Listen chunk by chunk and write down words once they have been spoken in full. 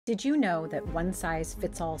Did you know that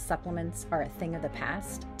one-size-fits-all supplements are a thing of the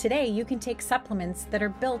past? Today, you can take supplements that are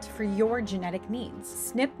built for your genetic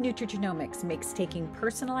needs. SNiP Nutrigenomics makes taking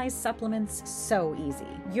personalized supplements so easy.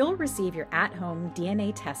 You'll receive your at-home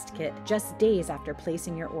DNA test kit just days after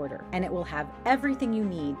placing your order, and it will have everything you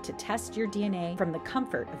need to test your DNA from the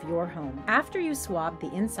comfort of your home. After you swab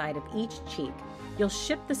the inside of each cheek, you'll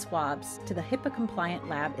ship the swabs to the HIPAA-compliant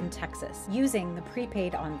lab in Texas using the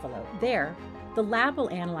prepaid envelope. There, the lab will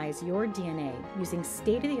analyze your DNA using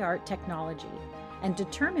state-of-the-art technology and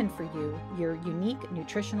determine for you your unique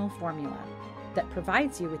nutritional formula that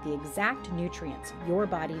provides you with the exact nutrients your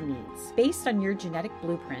body needs. Based on your genetic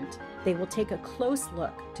blueprint, they will take a close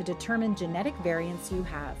look to determine genetic variants you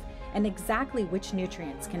have and exactly which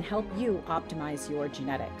nutrients can help you optimize your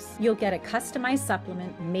genetics. You'll get a customized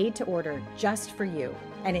supplement made to order just for you,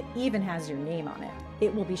 and it even has your name on it.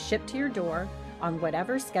 It will be shipped to your door on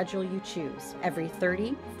whatever schedule you choose, every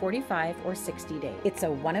 30, 45, or 60 days. It's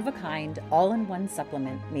a one-of-a-kind, all-in-one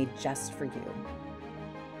supplement made just for you.